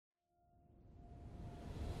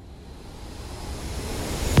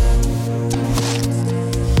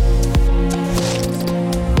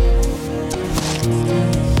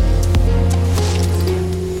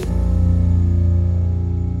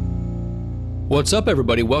What's up,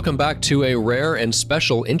 everybody? Welcome back to a rare and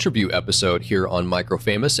special interview episode here on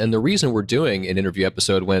Microfamous. And the reason we're doing an interview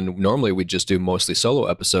episode when normally we just do mostly solo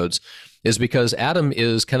episodes is because Adam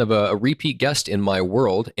is kind of a repeat guest in my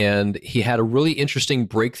world, and he had a really interesting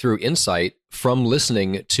breakthrough insight from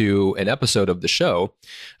listening to an episode of the show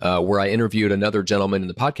where I interviewed another gentleman in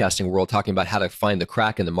the podcasting world talking about how to find the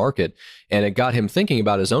crack in the market. And it got him thinking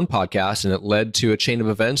about his own podcast, and it led to a chain of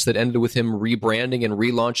events that ended with him rebranding and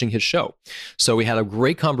relaunching his show. So we had a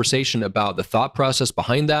great conversation about the thought process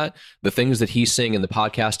behind that, the things that he's seeing in the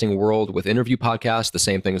podcasting world with interview podcasts, the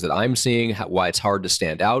same things that I'm seeing, why it's hard to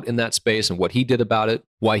stand out in that space and what he did about it,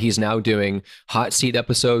 why he's now doing hot seat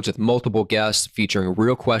episodes with multiple guests featuring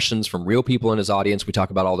real questions from real people in his audience. We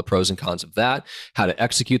talk about all the pros and cons of that, how to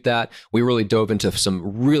execute that. We really dove into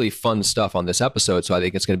some really fun stuff on this episode, so I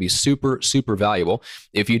think it's going to be super, super valuable.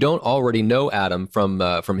 If you don't already know Adam from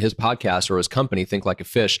his podcast or his company, Think Like a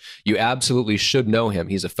Fish, you absolutely should know him.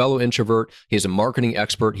 He's a fellow introvert. He's a marketing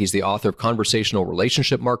expert. He's the author of Conversational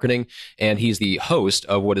Relationship Marketing, and he's the host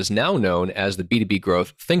of what is now known as the B2B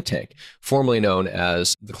Growth Think Tank, formerly known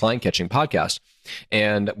as the Client Catching Podcast.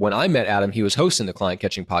 And when I met Adam, he was hosting the Client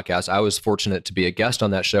Catching Podcast. I was fortunate to be a guest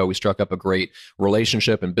on that show. We struck up a great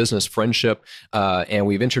relationship and business friendship, and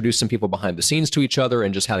we've introduced some people behind the scenes to each other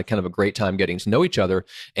and just had a kind of a great time getting to know each other.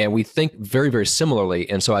 And we think very, very similarly.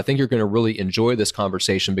 And so I think you're going to really enjoy this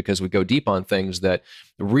conversation because we go deep on things that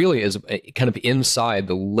really is kind of inside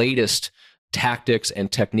the latest tactics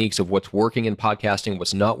and techniques of what's working in podcasting,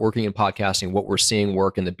 what's not working in podcasting, what we're seeing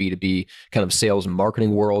work in the B2B kind of sales and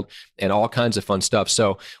marketing world, and all kinds of fun stuff.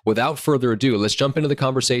 So without further ado, let's jump into the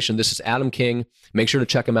conversation. This is Adam King. Make sure to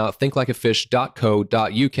check him out,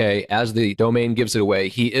 thinklikeafish.co.uk, as the domain gives it away.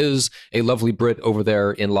 He is a lovely Brit over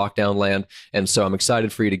there in lockdown land. And so I'm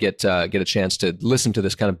excited for you to get a chance to listen to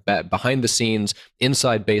this kind of behind the scenes,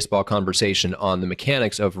 inside baseball conversation on the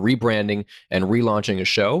mechanics of rebranding and relaunching a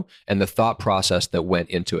show and the thought process that went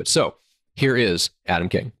into it. So here is Adam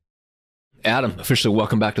King. Adam, officially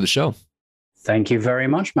welcome back to the show. Thank you very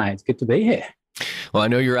much, mate. It's good to be here. Well, I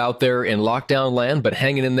know you're out there in lockdown land, but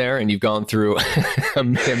hanging in there, and you've gone through a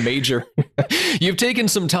major. You've taken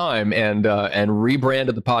some time and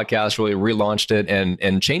rebranded the podcast, really relaunched it,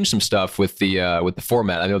 and changed some stuff with the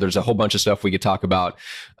format. I know there's a whole bunch of stuff we could talk about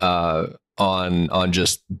on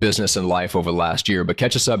just business and life over the last year, but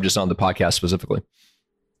catch us up just on the podcast specifically.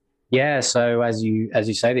 Yeah, so as you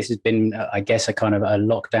say, this has been, I guess, a kind of a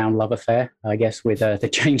lockdown love affair, I guess, with the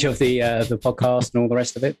change of the podcast and all the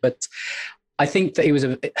rest of it. But I think that it was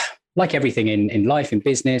like everything in life, in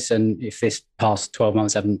business, and if this past 12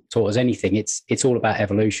 months haven't taught us anything, it's all about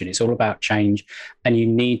evolution. It's all about change, and you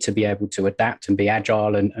need to be able to adapt and be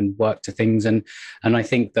agile and work to things. And I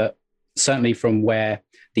think that certainly from where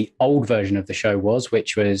the old version of the show was,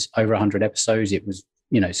 which was over 100 episodes, it was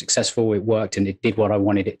successful, it worked, and it did what I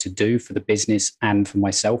wanted it to do for the business and for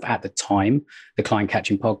myself. At the time, the Client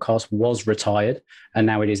Catching Podcast was retired, and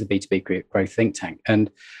now it is a B2B Growth Think Tank.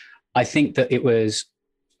 And I think that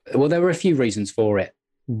there were a few reasons for it.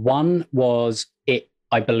 One was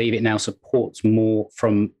I believe it now supports more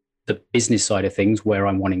from the business side of things, where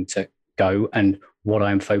I'm wanting to go and what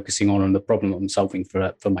I'm focusing on and the problem I'm solving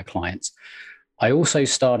for my clients. I also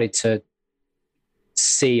started to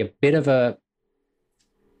see a bit of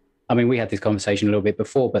we had this conversation a little bit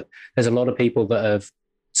before, but there's a lot of people that have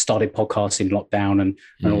started podcasts in lockdown and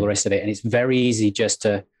all the rest of it. And it's very easy just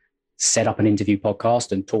to set up an interview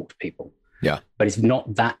podcast and talk to people. Yeah. But it's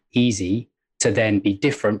not that easy to then be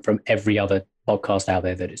different from every other podcast out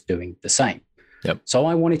there that is doing the same. Yep. So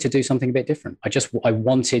I wanted to do something a bit different. I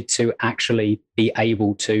wanted to actually be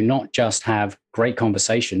able to not just have great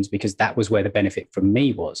conversations, because that was where the benefit for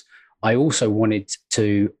me was. I also wanted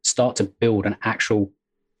to start to build an actual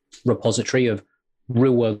repository of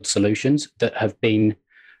real world solutions that have been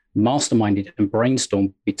masterminded and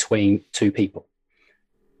brainstormed between two people,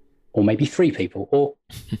 or maybe three people, or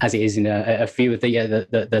as it is in a few of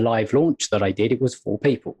the live launch that I did, it was 4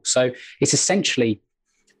 people. So it's essentially,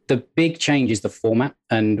 the big change is the format,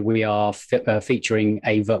 and we are featuring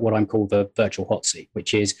what I'm called the virtual hot seat,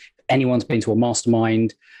 which is, if anyone's been to a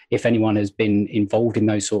mastermind, if anyone has been involved in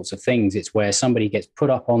those sorts of things, it's where somebody gets put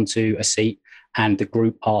up onto a seat and the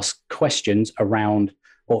group asks questions around,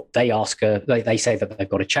 or they say that they've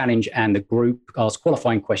got a challenge, and the group asks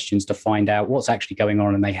qualifying questions to find out what's actually going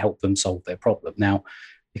on, and they help them solve their problem. Now,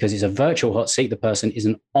 because it's a virtual hot seat, the person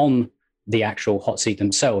isn't on the actual hot seat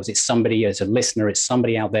themselves. It's somebody, as a listener, it's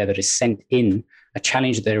somebody out there that is sent in a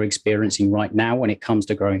challenge that they're experiencing right now when it comes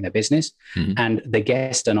to growing their business. Mm-hmm. And the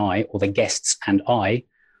guest and I, or the guests and I,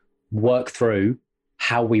 work through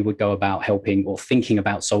how we would go about helping or thinking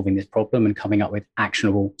about solving this problem and coming up with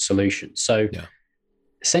actionable solutions. So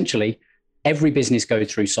essentially, every business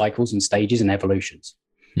goes through cycles and stages and evolutions.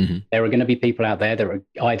 Mm-hmm. There are going to be people out there that are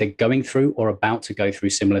either going through or about to go through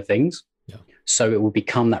similar things. Yeah. So it will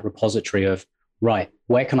become that repository of, right,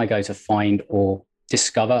 where can I go to find or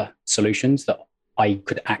discover solutions that I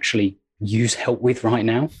could actually use help with right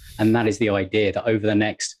now? And that is the idea, that over the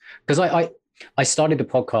next, because I started the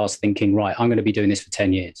podcast thinking, right, I'm going to be doing this for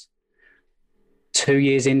 10 years. 2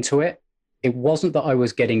 years into it, it wasn't that I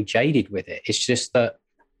was getting jaded with it. It's just that,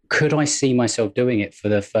 could I see myself doing it for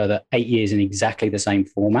the further 8 years in exactly the same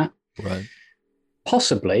format? Right.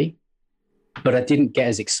 Possibly, but I didn't get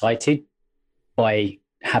as excited by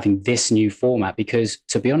having this new format because,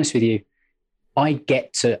 to be honest with you, I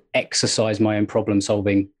get to exercise my own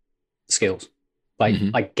problem-solving skills. Like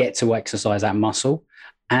I get to exercise that muscle,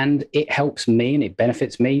 and it helps me and it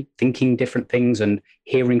benefits me thinking different things and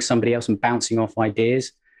hearing somebody else and bouncing off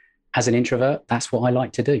ideas. As an introvert, that's what I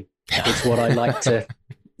like to do. It's what I like to,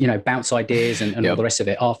 bounce ideas and all the rest of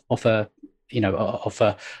it off a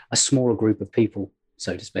smaller group of people,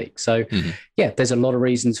 so to speak. So there's a lot of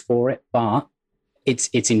reasons for it, but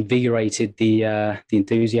it's invigorated the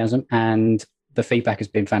enthusiasm, and the feedback has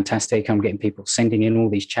been fantastic. I'm getting people sending in all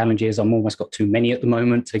these challenges. I'm almost got too many at the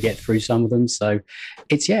moment to get through some of them. So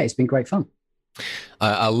it's been great fun.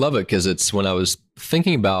 I love it because it's when I was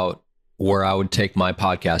thinking about where I would take my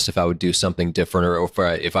podcast if I would do something different,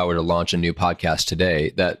 or if I were to launch a new podcast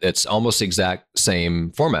today, that it's almost the exact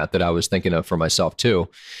same format that I was thinking of for myself too.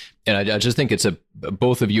 And I just think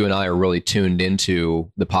both of you and I are really tuned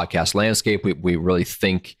into the podcast landscape. We really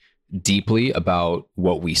think deeply about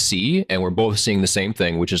what we see, and we're both seeing the same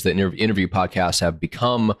thing, which is that interview podcasts have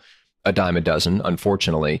become a dime a dozen,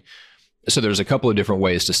 unfortunately. So there's a couple of different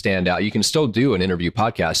ways to stand out. You can still do an interview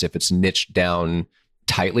podcast if it's niched down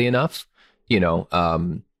tightly enough.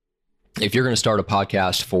 If you're going to start a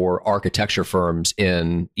podcast for architecture firms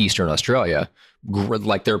in Eastern Australia,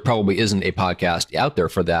 like there probably isn't a podcast out there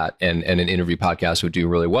for that, and an interview podcast would do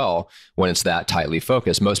really well when it's that tightly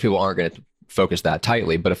focused. Most people aren't going to focus that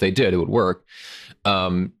tightly, but if they did, it would work.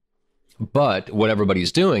 But what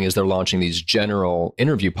everybody's doing is they're launching these general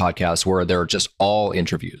interview podcasts where they're just all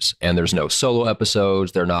interviews and there's no solo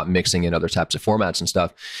episodes. They're not mixing in other types of formats and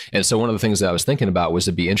stuff. And so one of the things that I was thinking about was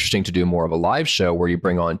it'd be interesting to do more of a live show where you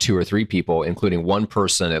bring on 2 or 3 people, including one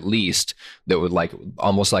person at least that would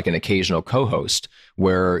almost like an occasional co-host,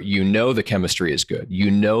 where the chemistry is good.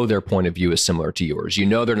 Their point of view is similar to yours.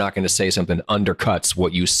 They're not going to say something that undercuts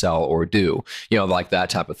what you sell or do, like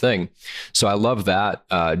that type of thing. So I love that,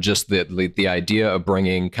 just the idea of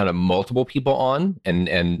bringing kind of multiple people on,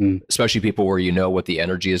 and especially people where what the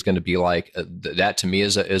energy is going to be like. That to me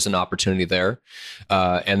is an opportunity there.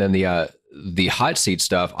 And then the hot seat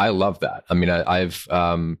stuff, I love that. I mean, I've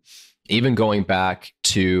even going back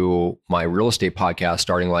to my real estate podcast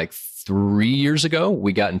starting like 3 years ago,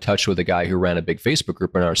 we got in touch with a guy who ran a big Facebook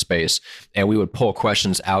group in our space, and we would pull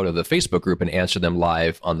questions out of the Facebook group and answer them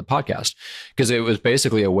live on the podcast, because it was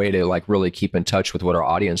basically a way to really keep in touch with what our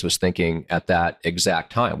audience was thinking at that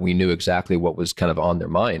exact time. We knew exactly what was kind of on their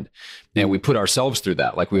mind, and we put ourselves through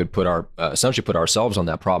that. We would essentially put ourselves on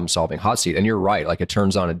that problem solving hot seat. And you're right, it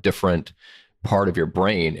turns on a different part of your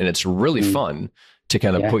brain, and it's really fun to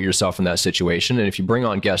kind of put yourself in that situation. And if you bring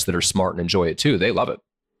on guests that are smart and enjoy it too, they love it.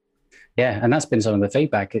 Yeah, and that's been some of the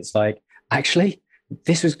feedback. It's like, actually,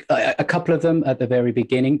 this was a couple of them at the very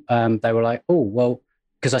beginning. They were like, oh, well,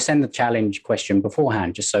 because I send the challenge question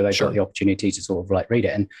beforehand, just so they got the opportunity to sort of read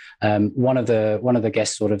it. And one of the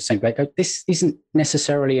guests sort of sent back, this isn't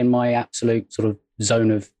necessarily in my absolute sort of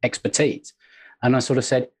zone of expertise. And I sort of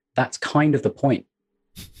said, that's kind of the point.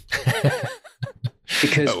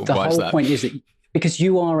 Because the whole point is that because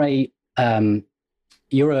you are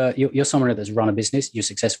you're someone that's run a business, you're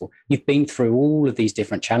successful. You've been through all of these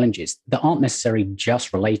different challenges that aren't necessarily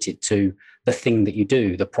just related to the thing that you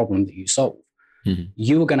do, the problem that you solve. Mm-hmm.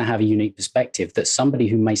 You are going to have a unique perspective that somebody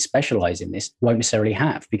who may specialize in this won't necessarily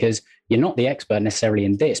have, because you're not the expert necessarily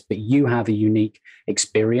in this, but you have a unique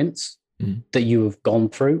experience that you have gone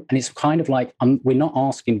through. And it's kind of like, we're not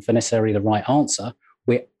asking for necessarily the right answer.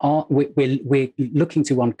 We're looking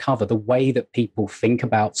to uncover the way that people think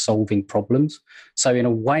about solving problems. So in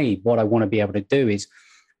a way, what I want to be able to do is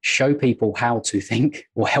show people how to think,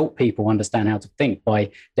 or help people understand how to think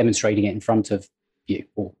by demonstrating it in front of you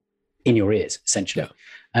or in your ears, essentially. Yeah.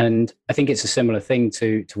 And I think it's a similar thing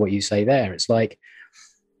to what you say there. It's like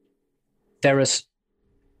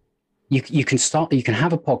you can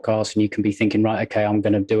have a podcast and you can be thinking, right, okay, I'm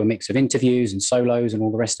going to do a mix of interviews and solos and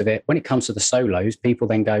all the rest of it. When it comes to the solos, people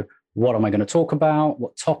then go, what am I going to talk about?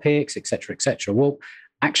 What topics, et cetera, et cetera. Well,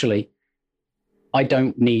 actually, I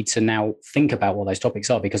don't need to now think about what those topics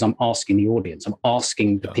are because I'm asking the audience. I'm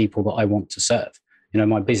asking the people that I want to serve.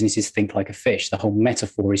 My business is think like a fish. The whole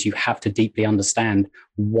metaphor is you have to deeply understand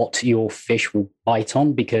what your fish will bite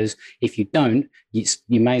on, because if you don't, you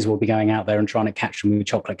may as well be going out there and trying to catch them with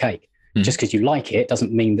chocolate cake. Mm-hmm. Just because you like it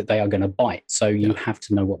doesn't mean that they are going to bite. So you have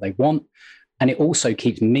to know what they want. And it also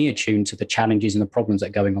keeps me attuned to the challenges and the problems that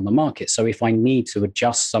are going on the market. So if I need to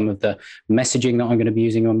adjust some of the messaging that I'm going to be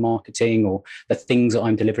using on marketing, or the things that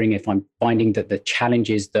I'm delivering, if I'm finding that the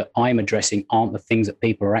challenges that I'm addressing aren't the things that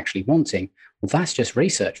people are actually wanting, well, that's just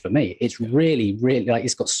research for me. It's really, really, like,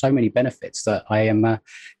 it's got so many benefits that I am,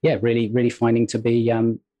 really, really finding to be,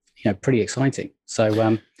 pretty exciting.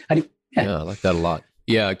 So, I like that a lot.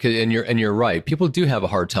 Yeah, and you're right. People do have a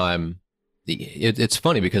hard time. It's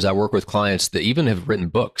funny because I work with clients that even have written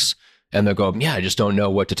books, and they'll go, I just don't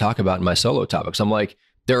know what to talk about in my solo topics. I'm like,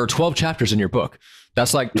 there are 12 chapters in your book.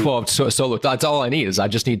 That's like 12 solo. That's all I need is I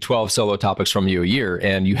just need 12 solo topics from you a year.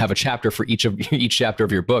 And you have a chapter for each chapter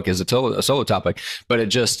of your book is a solo topic, but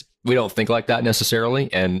we don't think like that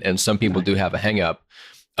necessarily. And some people do have a hang up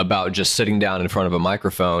about just sitting down in front of a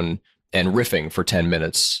microphone and riffing for 10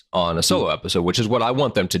 minutes on a solo episode, which is what I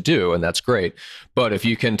want them to do. And that's great. But if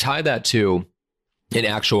you can tie that to an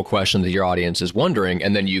actual question that your audience is wondering,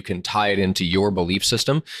 and then you can tie it into your belief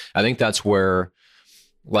system, I think that's where,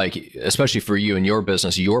 like, especially for you and your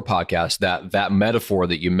business, your podcast, that metaphor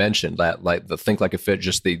that you mentioned, that like the think like a fish,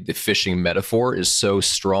 just the fishing metaphor is so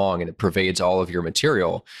strong and it pervades all of your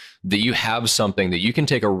material that you have something that you can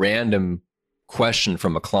take a random question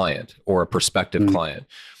from a client or a prospective client,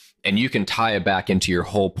 and you can tie it back into your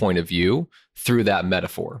whole point of view through that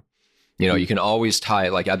metaphor. You can always tie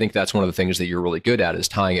it. Like, I think that's one of the things that you're really good at is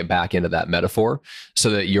tying it back into that metaphor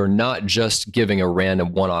so that you're not just giving a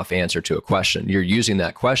random one-off answer to a question. You're using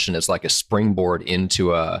that question as like a springboard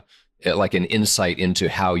into like an insight into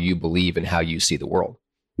how you believe and how you see the world.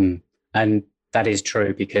 And that is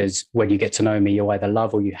true, because when you get to know me, you either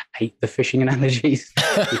love or you hate the fishing analogies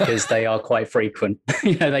because they are quite frequent.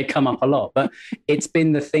 They come up a lot, but it's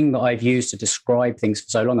been the thing that I've used to describe things for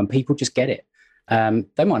so long, and people just get it.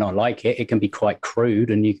 They might not like it. It can be quite crude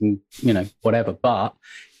and you can, whatever, but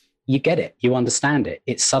you get it. You understand it.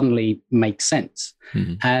 It suddenly makes sense.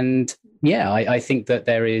 Mm-hmm. And I think that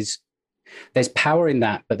there's power in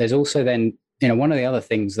that, but there's also then, one of the other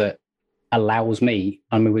things that allows me,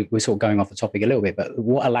 I mean, we're sort of going off the topic a little bit, but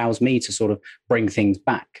what allows me to sort of bring things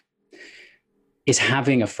back is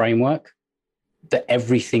having a framework that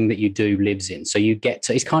everything that you do lives in. So you get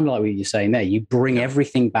to, it's kind of like what you're saying there, you bring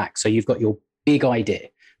everything back. So you've got your big idea,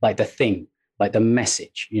 like the thing, like the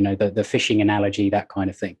message, the fishing analogy, that kind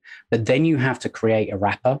of thing. But then you have to create a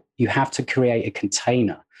wrapper. You have to create a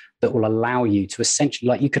container that will allow you to essentially,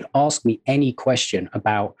 like, you could ask me any question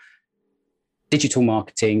about digital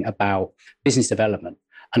marketing, about business development,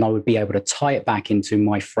 and I would be able to tie it back into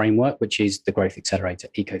my framework, which is the Growth Accelerator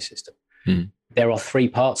ecosystem. There are 3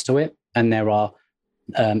 parts to it, and there are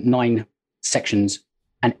 9 sections,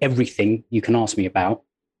 and everything you can ask me about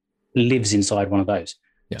lives inside one of those.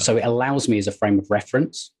 Yeah. So it allows me as a frame of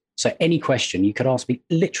reference. So any question, you could ask me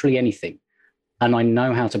literally anything, and I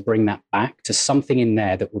know how to bring that back to something in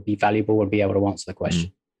there that would be valuable and be able to answer the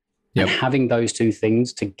question. Yep. And having those 2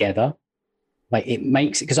 things together, like, it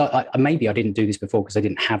makes it, because I maybe I didn't do this before because I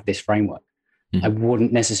didn't have this framework. I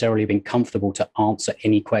wouldn't necessarily have been comfortable to answer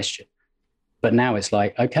any question. But now it's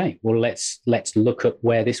like, okay, well, let's look at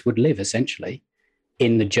where this would live essentially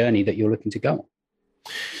in the journey that you're looking to go on.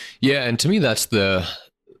 Yeah, and to me, that's the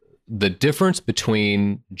difference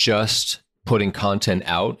between just putting content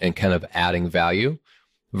out and kind of adding value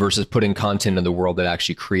versus putting content in the world that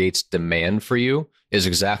actually creates demand for you is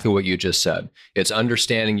exactly what you just said. It's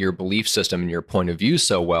understanding your belief system and your point of view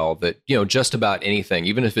so well that, just about anything,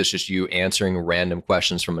 even if it's just you answering random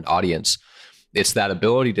questions from an audience, it's that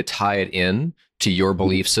ability to tie it in to your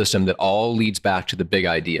belief system that all leads back to the big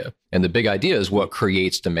idea. And the big idea is what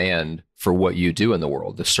creates demand for what you do in the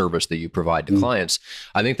world, the service that you provide to clients.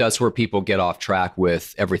 I think that's where people get off track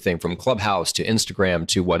with everything from Clubhouse to Instagram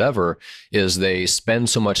to whatever, is they spend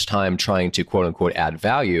so much time trying to quote unquote add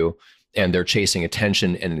value, and they're chasing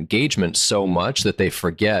attention and engagement so much that they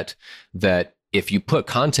forget that if you put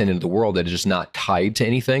content into the world that is just not tied to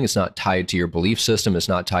anything, it's not tied to your belief system, it's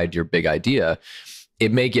not tied to your big idea,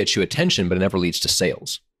 it may get you attention, but it never leads to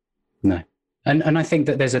sales. No. And I think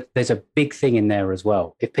that there's a big thing in there as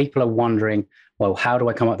well. If people are wondering, well, how do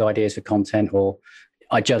I come up with ideas for content, or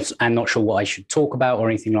I just am not sure what I should talk about or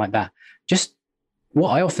anything like that, just what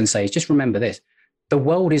I often say is just remember this: the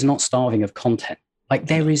world is not starving of content. Like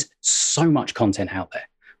there is so much content out there,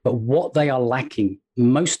 but what they are lacking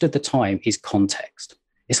most of the time is context.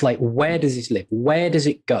 It's like, where does this live? Where does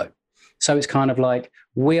it go? So it's kind of like,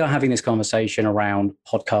 we are having this conversation around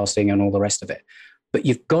podcasting and all the rest of it. But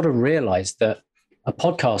you've got to realize that a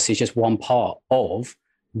podcast is just one part of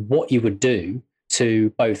what you would do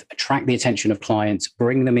to both attract the attention of clients,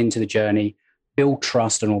 bring them into the journey, build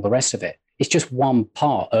trust and all the rest of it. It's just one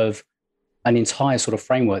part of an entire sort of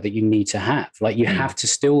framework that you need to have. Like you have to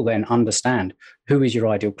still then understand who is your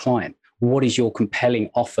ideal client. What is your compelling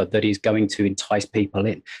offer that is going to entice people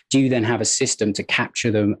in? Do you then have a system to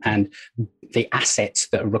capture them and the assets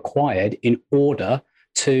that are required in order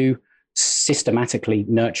to systematically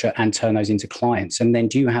nurture and turn those into clients? And then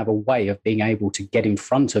do you have a way of being able to get in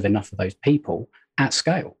front of enough of those people at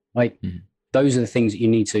scale? Like those are the things that you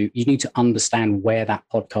need to understand where that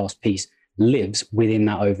podcast piece lives within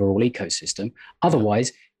that overall ecosystem.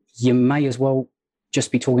 Otherwise, you may as well just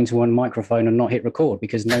be talking to one microphone and not hit record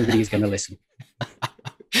because nobody is going to listen.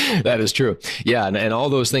 That is true. Yeah. And all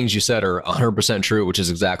those things you said are 100% true, which is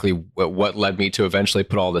exactly what led me to eventually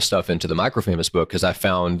put all this stuff into the Microfamous book, because I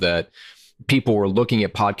found that people were looking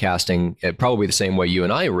at podcasting probably the same way you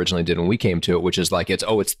and I originally did when we came to it, which is like, it's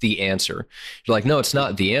the answer. You're like, no, it's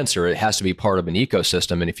not the answer. It has to be part of an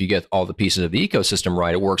ecosystem. And if you get all the pieces of the ecosystem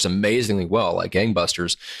right, it works amazingly well, like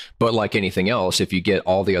gangbusters. But like anything else, if you get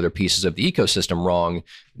all the other pieces of the ecosystem wrong,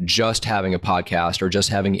 just having a podcast or just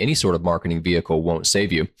having any sort of marketing vehicle won't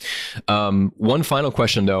save you. One final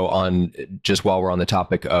question though, on just while we're on the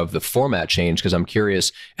topic of the format change, because I'm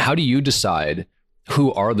curious, how do you decide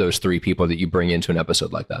who are those three people that you bring into an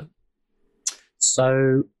episode like that?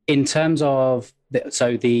 So in terms of,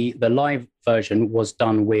 the live version was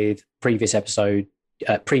done with previous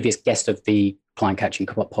guest of the Client Catching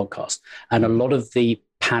podcast. And a lot of the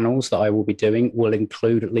panels that I will be doing will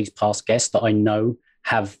include at least past guests that I know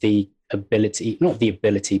have the ability, not the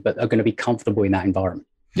ability, but are going to be comfortable in that environment.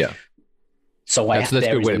 Yeah. So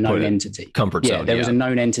there is a known entity. Comfort zone. There is a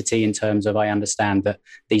known entity in terms of, I understand that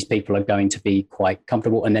these people are going to be quite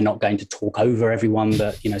comfortable and they're not going to talk over everyone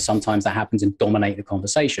that, sometimes that happens and dominate the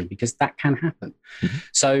conversation, because that can happen. Mm-hmm.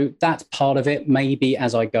 So that's part of it. Maybe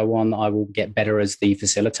as I go on, I will get better as the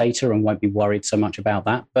facilitator and won't be worried so much about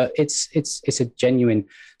that. But it's a genuine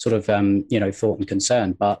sort of, thought and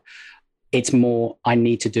concern. But it's more, I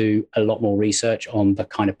need to do a lot more research on the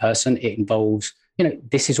kind of person. It involves,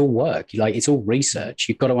 this is all work. Like, it's all research.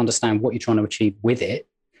 You've got to understand what you're trying to achieve with it.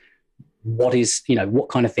 What is, what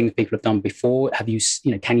kind of things people have done before? Have you,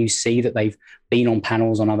 can you see that they've been on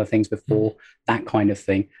panels on other things before? That kind of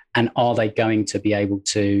thing. And are they going to be able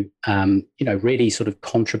to, really sort of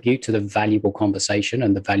contribute to the valuable conversation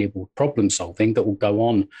and the valuable problem solving that will go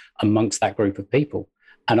on amongst that group of people?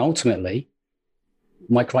 And ultimately,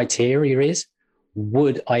 my criteria is,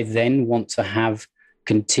 would I then want to have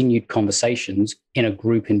continued conversations in a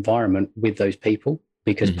group environment with those people?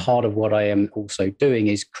 Because part of what I am also doing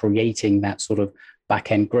is creating that sort of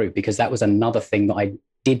back end group, because that was another thing that I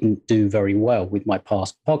didn't do very well with my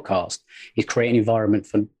past podcast, is create an environment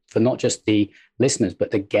for not just the listeners, but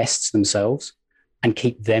the guests themselves, and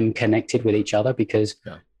keep them connected with each other. Because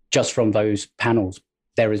just from those panels,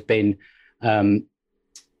 there has been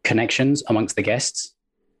connections amongst the guests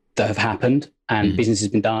that have happened, and business has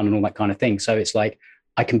been done and all that kind of thing. So it's like,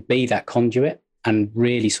 I can be that conduit and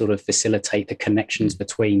really sort of facilitate the connections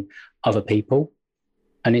between other people.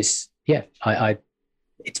 And it's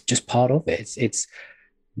just part of it. It's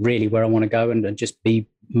really where I want to go, and just be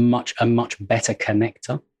a much better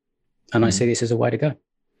connector. And I see this as a way to go.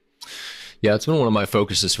 Yeah, it's been one of my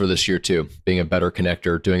focuses for this year too, being a better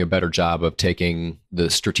connector, doing a better job of taking the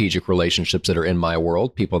strategic relationships that are in my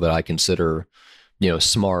world, people that I consider,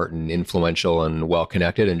 smart and influential and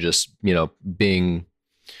well-connected, and just, being,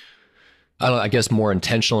 I guess, more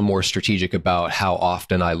intentional and more strategic about how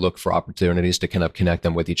often I look for opportunities to kind of connect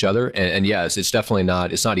them with each other. And yes, it's definitely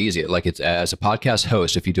it's not easy. Like, it's, as a podcast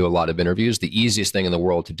host, if you do a lot of interviews, the easiest thing in the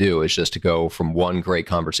world to do is just to go from one great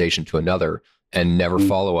conversation to another and never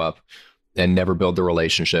follow up and never build the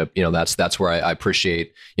relationship. That's where I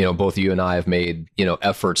appreciate, both you and I have made,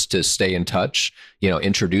 efforts to stay in touch,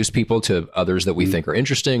 introduce people to others that we think are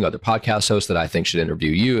interesting, other podcast hosts that I think should interview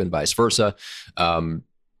you, and vice versa.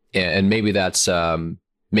 And maybe that's something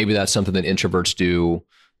that introverts do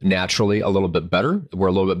naturally a little bit better. We're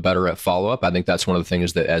a little bit better at follow up. I think that's one of the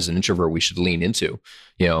things that as an introvert we should lean into.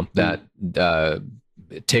 That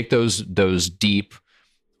take those deep,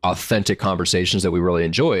 authentic conversations that we really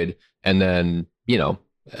enjoyed, and then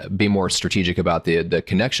be more strategic about the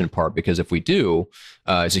connection part, because if we do,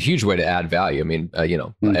 it's a huge way to add value. I mean,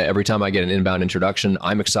 every time I get an inbound introduction,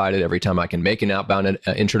 I'm excited. Every time I can make an outbound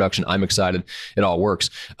introduction, I'm excited. It all works.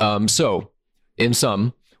 So in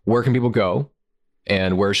sum, where can people go,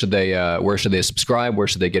 and where should they subscribe? Where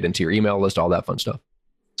should they get into your email list? All that fun stuff.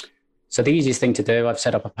 So the easiest thing to do, I've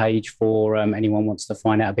set up a page for anyone wants to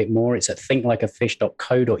find out a bit more. It's at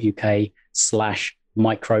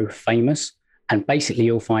thinklikeafish.co.uk/microfamous. And basically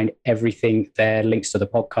you'll find everything there, links to the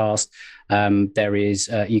podcast. There is,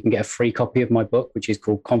 you can get a free copy of my book, which is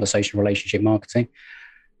called Conversational Relationship Marketing.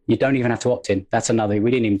 You don't even have to opt in. That's another,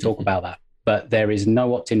 we didn't even talk about that, but there is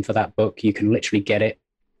no opt-in for that book. You can literally get it.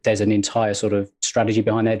 There's an entire sort of strategy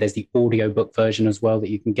behind there. There's the audio book version as well that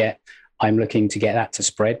you can get. I'm looking to get that to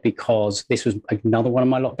spread, because this was another one of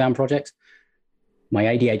my lockdown projects. My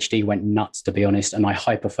ADHD went nuts, to be honest, and I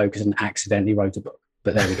hyper-focused and accidentally wrote a book.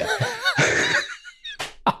 But there we go.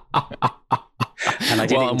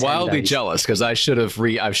 I'm wildly jealous, because I should have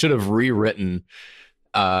rewritten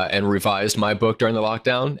and revised my book during the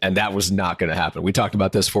lockdown, and that was not going to happen. We talked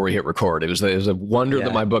about this before we hit record. It was a wonder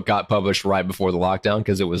that my book got published right before the lockdown,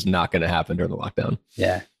 because it was not going to happen during the lockdown.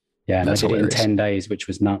 Yeah. And I did it in 10 days, which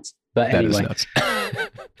was nuts. But anyway, that is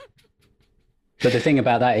nuts. But the thing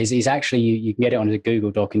about that is actually you can get it on a Google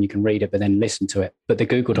Doc and you can read it, but then listen to it. But the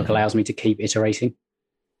Google Doc allows me to keep iterating.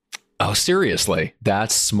 Oh, seriously?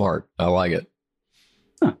 That's smart. I like it.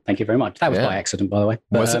 Oh, thank you very much. That was by accident, by the way.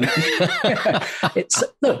 But, was it?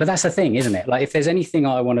 Look, but that's the thing, isn't it? Like, if there's anything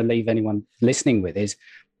I want to leave anyone listening with, is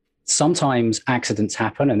sometimes accidents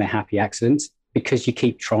happen, and they're happy accidents, because you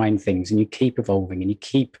keep trying things and you keep evolving and you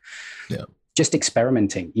keep just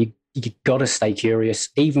experimenting. You got to stay curious,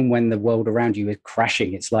 even when the world around you is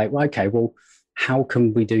crashing. It's like, well, okay, well, how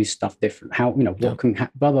can we do stuff different? How, what can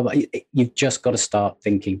happen? Blah, blah, blah. You've just got to start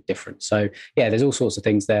thinking different. So yeah, there's all sorts of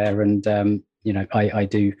things there. And, I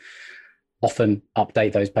do often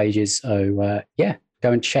update those pages. So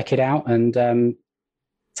go and check it out and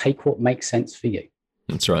take what makes sense for you.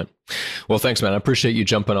 That's right. Well, thanks, man. I appreciate you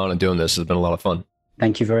jumping on and doing this. It's been a lot of fun.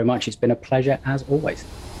 Thank you very much. It's been a pleasure as always.